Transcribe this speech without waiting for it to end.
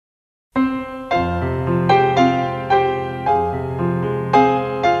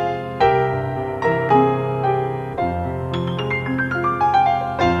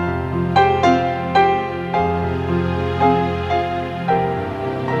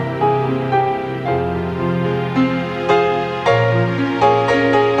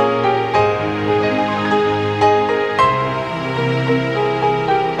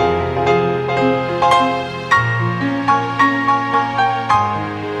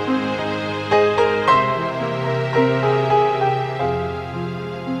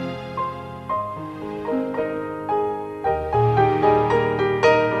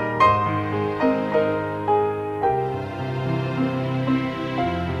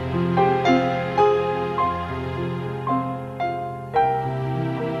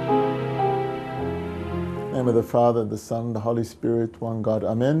the Father, the Son, the Holy Spirit, one God.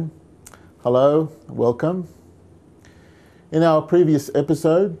 Amen. Hello, welcome. In our previous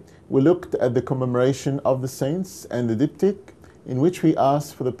episode, we looked at the commemoration of the saints and the diptych, in which we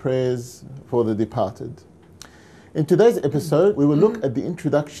asked for the prayers for the departed. In today's episode, we will look at the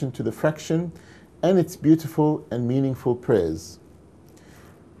introduction to the fraction and its beautiful and meaningful prayers.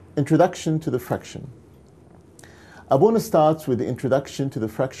 Introduction to the fraction. Abuna starts with the introduction to the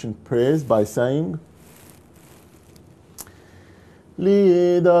fraction prayers by saying,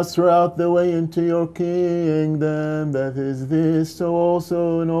 "Lead us throughout the way into your kingdom, that is this, so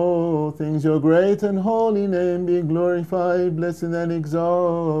also in all things your great and holy name be glorified, blessed and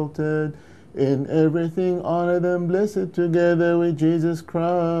exalted. In everything honored and blessed together with Jesus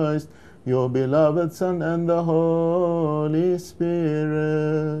Christ, your beloved Son and the Holy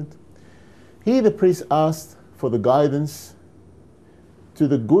Spirit." Here the priest asked for the guidance to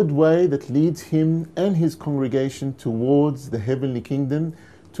the good way that leads him and his congregation towards the heavenly kingdom,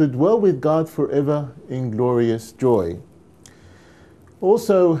 to dwell with God forever in glorious joy.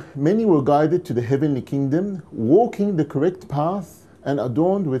 Also, many were guided to the heavenly kingdom, walking the correct path and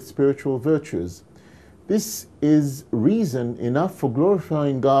adorned with spiritual virtues. This is reason enough for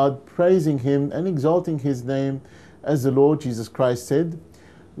glorifying God, praising Him and exalting His name, as the Lord Jesus Christ said,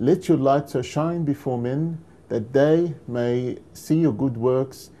 "Let your light so shine before men, that they may see your good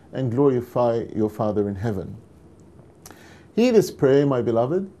works and glorify your Father in heaven." Hear this prayer, my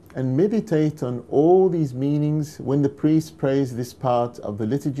beloved, and meditate on all these meanings when the priest prays this part of the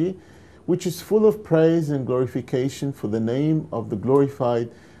liturgy, which is full of praise and glorification for the name of the glorified,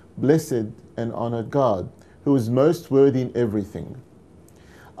 blessed and honored God, who is most worthy in everything.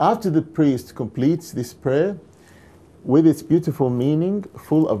 After the priest completes this prayer, with its beautiful meaning,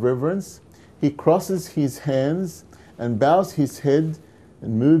 full of reverence, he crosses his hands and bows his head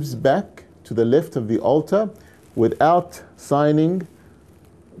and moves back to the left of the altar without signing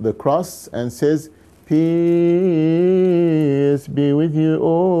the cross and says, "Peace be with you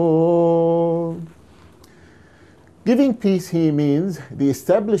all." Giving peace here means the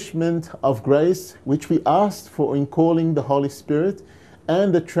establishment of grace which we asked for in calling the Holy Spirit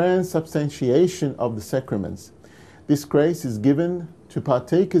and the transubstantiation of the sacraments. This grace is given to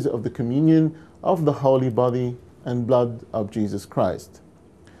partakers of the communion of the holy body and blood of Jesus Christ.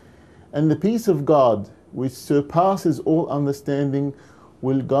 And the peace of God, which surpasses all understanding,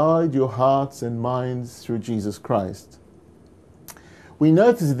 will guide your hearts and minds through Jesus Christ. We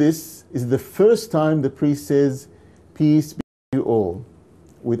notice this is the first time the priest says, "Peace be with you all,"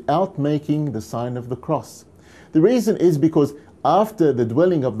 without making the sign of the cross. The reason is because after the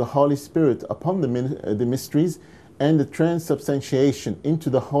dwelling of the Holy Spirit upon the mysteries and the transubstantiation into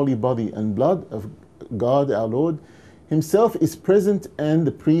the holy body and blood of God our Lord, Himself is present, and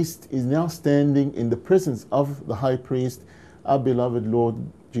the priest is now standing in the presence of the high priest, our beloved Lord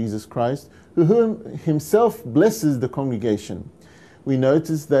Jesus Christ, who Himself blesses the congregation. We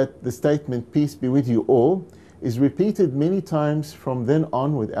notice that the statement, "Peace be with you all," is repeated many times from then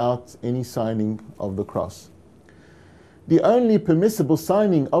on without any signing of the cross. The only permissible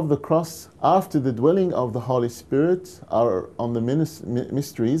signing of the cross after the dwelling of the Holy Spirit are on the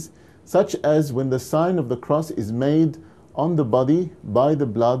mysteries, such as when the sign of the cross is made on the body by the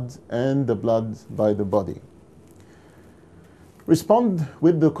blood and the blood by the body. Respond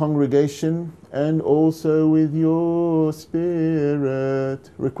with the congregation and also with your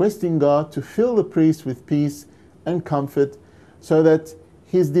spirit, requesting God to fill the priest with peace and comfort, so that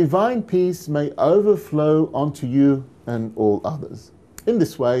His divine peace may overflow onto you and all others. In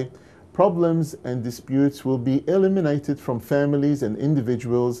this way, problems and disputes will be eliminated from families and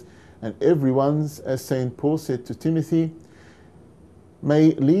individuals, and everyone's, as St. Paul said to Timothy,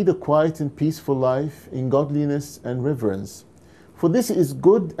 may lead a quiet and peaceful life in godliness and reverence. For this is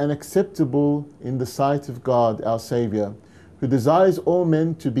good and acceptable in the sight of God our Saviour, who desires all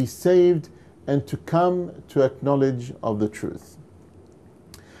men to be saved and to come to acknowledge of the truth.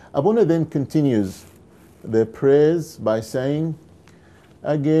 Abuna then continues their prayers by saying,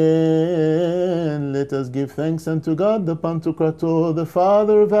 "Again, let us give thanks unto God, the Pantocrator, the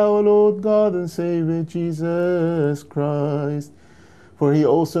Father of our Lord God and Saviour Jesus Christ. For He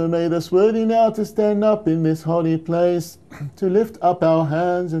also made us worthy now to stand up in this holy place, to lift up our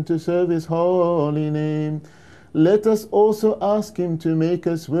hands and to serve His holy name. Let us also ask Him to make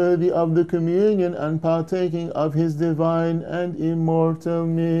us worthy of the communion and partaking of His divine and immortal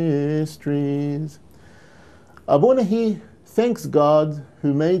mysteries." Abuna here thanks God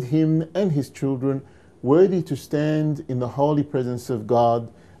who made him and his children worthy to stand in the holy presence of God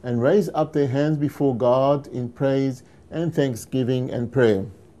and raise up their hands before God in praise and thanksgiving and prayer.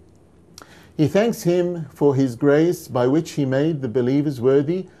 He thanks him for his grace by which he made the believers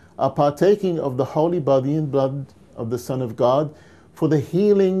worthy of partaking of the holy body and blood of the Son of God for the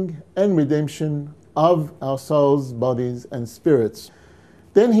healing and redemption of our souls, bodies, and spirits.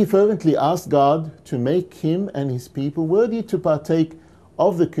 Then he fervently asked God to make him and his people worthy to partake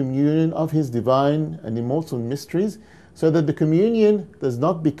of the communion of his divine and immortal mysteries, so that the communion does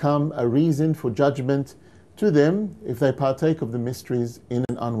not become a reason for judgment to them if they partake of the mysteries in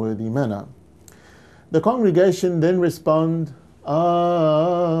an unworthy manner. The congregation then respond,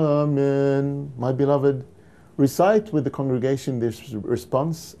 Amen. My beloved, recite with the congregation this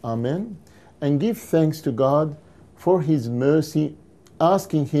response, Amen, and give thanks to God for his mercy,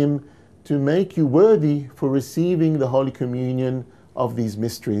 asking him to make you worthy for receiving the Holy Communion of these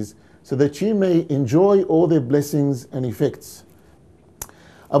mysteries, so that you may enjoy all their blessings and effects.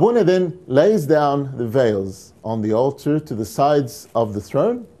 Abuna then lays down the veils on the altar to the sides of the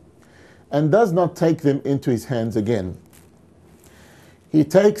throne and does not take them into his hands again. He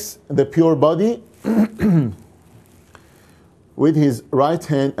takes the pure body with his right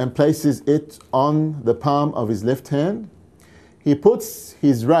hand and places it on the palm of his left hand. He puts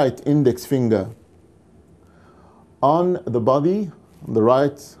his right index finger on the body, on the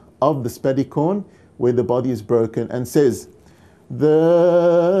right of the spadicorn, where the body is broken, and says, the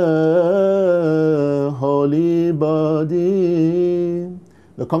holy body.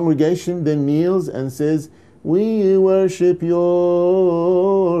 The congregation then kneels and says, we worship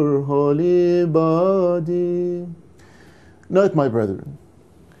your holy body. Note, my brethren,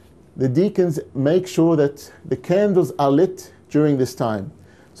 the deacons make sure that the candles are lit during this time,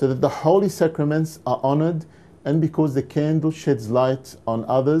 so that the holy sacraments are honored, and because the candle sheds light on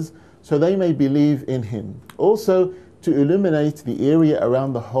others, so they may believe in him. Also, to illuminate the area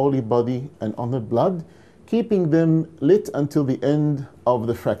around the holy body and honored blood, keeping them lit until the end of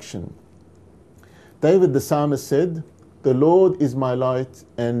the fraction. David the psalmist said, the Lord is my light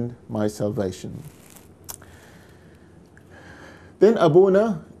and my salvation. Then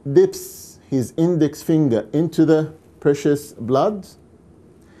Abuna dips his index finger into the precious blood,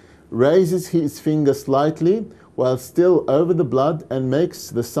 raises his finger slightly while still over the blood, and makes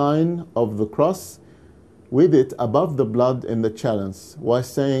the sign of the cross with it above the blood in the chalice, while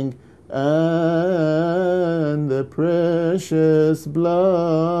saying, and the precious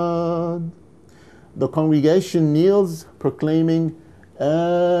blood. The congregation kneels, proclaiming,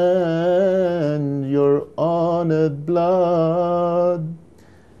 and your honored blood.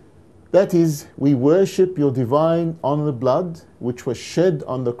 That is, we worship your divine honored blood, which was shed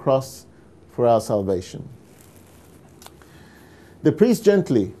on the cross for our salvation. The priest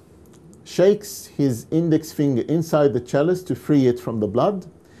gently shakes his index finger inside the chalice to free it from the blood,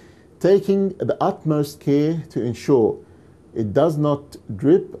 taking the utmost care to ensure it does not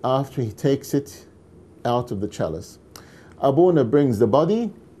drip after he takes it out of the chalice. Abuna brings the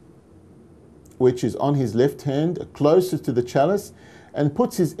body, which is on his left hand, closer to the chalice, and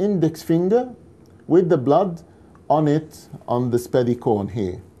puts his index finger with the blood on it, on the spadicorn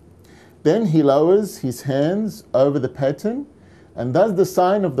here. Then he lowers his hands over the pattern and does the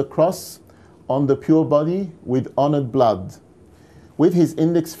sign of the cross on the pure body with honored blood. With his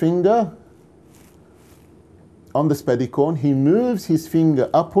index finger on the spadicorn, he moves his finger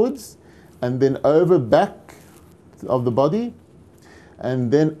upwards and then over back of the body,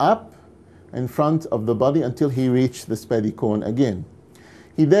 and then up in front of the body until he reaches the spadicorn again.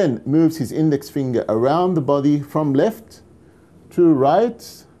 He then moves his index finger around the body from left to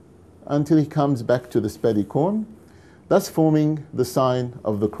right until he comes back to the spadicorn, thus forming the sign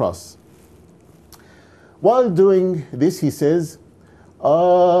of the cross. While doing this, he says,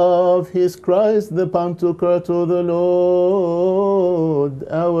 of his Christ the Pantocrator, the Lord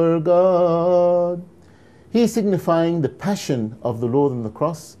our God. He is signifying the passion of the Lord on the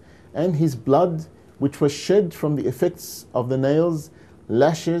cross and his blood, which was shed from the effects of the nails,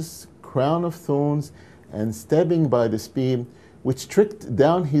 lashes, crown of thorns, and stabbing by the spear, which tricked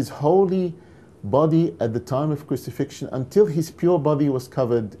down his holy body at the time of crucifixion until his pure body was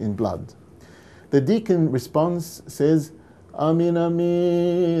covered in blood. The deacon response says, Amen,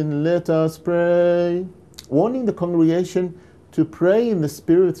 Amen, let us pray, warning the congregation to pray in the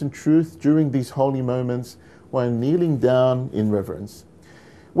spirit and truth during these holy moments while kneeling down in reverence.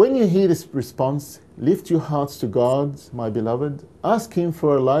 When you hear this response, lift your hearts to God, my beloved. Ask him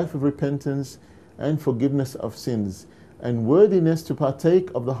for a life of repentance and forgiveness of sins and worthiness to partake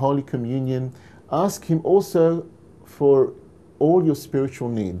of the Holy Communion. Ask him also for all your spiritual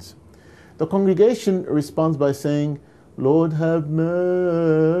needs. The congregation responds by saying, Lord, have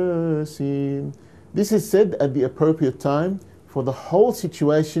mercy. This is said at the appropriate time For the whole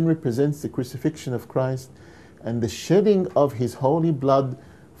situation represents the crucifixion of Christ and the shedding of his holy blood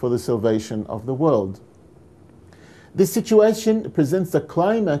for the salvation of the world. This situation presents the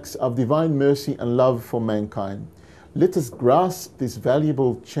climax of divine mercy and love for mankind. Let us grasp this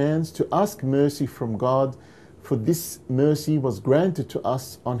valuable chance to ask mercy from God, for this mercy was granted to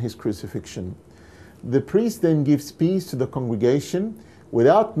us on his crucifixion. The priest then gives peace to the congregation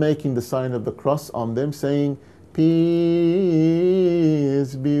without making the sign of the cross on them, saying, "Peace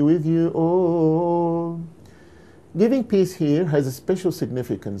be with you all." Giving peace here has a special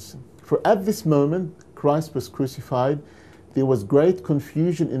significance, for at this moment Christ was crucified. There was great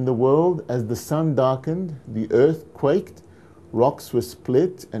confusion in the world as the sun darkened, the earth quaked, rocks were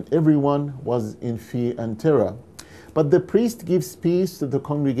split, and everyone was in fear and terror. But the priest gives peace to the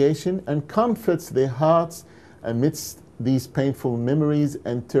congregation and comforts their hearts amidst these painful memories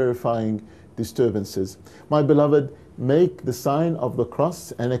and terrifying disturbances. My beloved, make the sign of the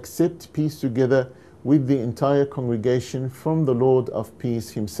cross and accept peace together with the entire congregation from the Lord of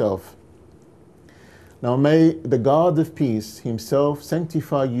peace himself. Now may the God of peace himself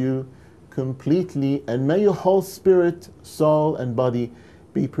sanctify you completely, and may your whole spirit, soul, and body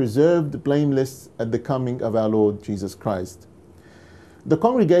be preserved blameless at the coming of our Lord Jesus Christ. The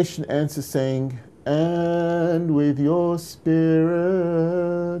congregation answers saying, "And with your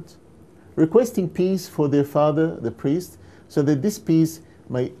spirit," requesting peace for their father, the priest, so that this peace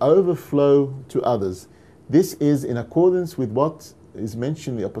may overflow to others. This is in accordance with what is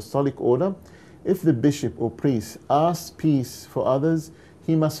mentioned in the apostolic order. If the bishop or priest asks peace for others,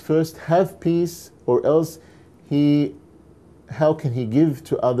 he must first have peace, or else how can he give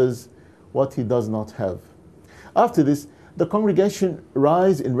to others what he does not have? After this, the congregation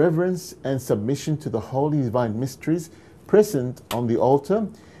rise in reverence and submission to the holy divine mysteries present on the altar,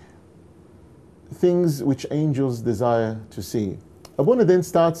 things which angels desire to see. Abuna then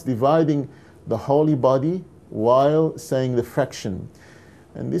starts dividing the holy body while saying the fraction.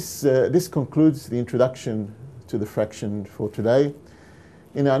 And this concludes the introduction to the fraction for today.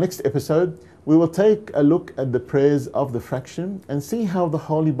 In our next episode, we will take a look at the prayers of the fraction and see how the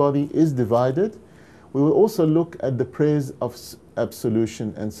holy body is divided. We will also look at the prayers of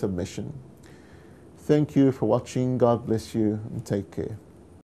absolution and submission. Thank you for watching. God bless you and take care.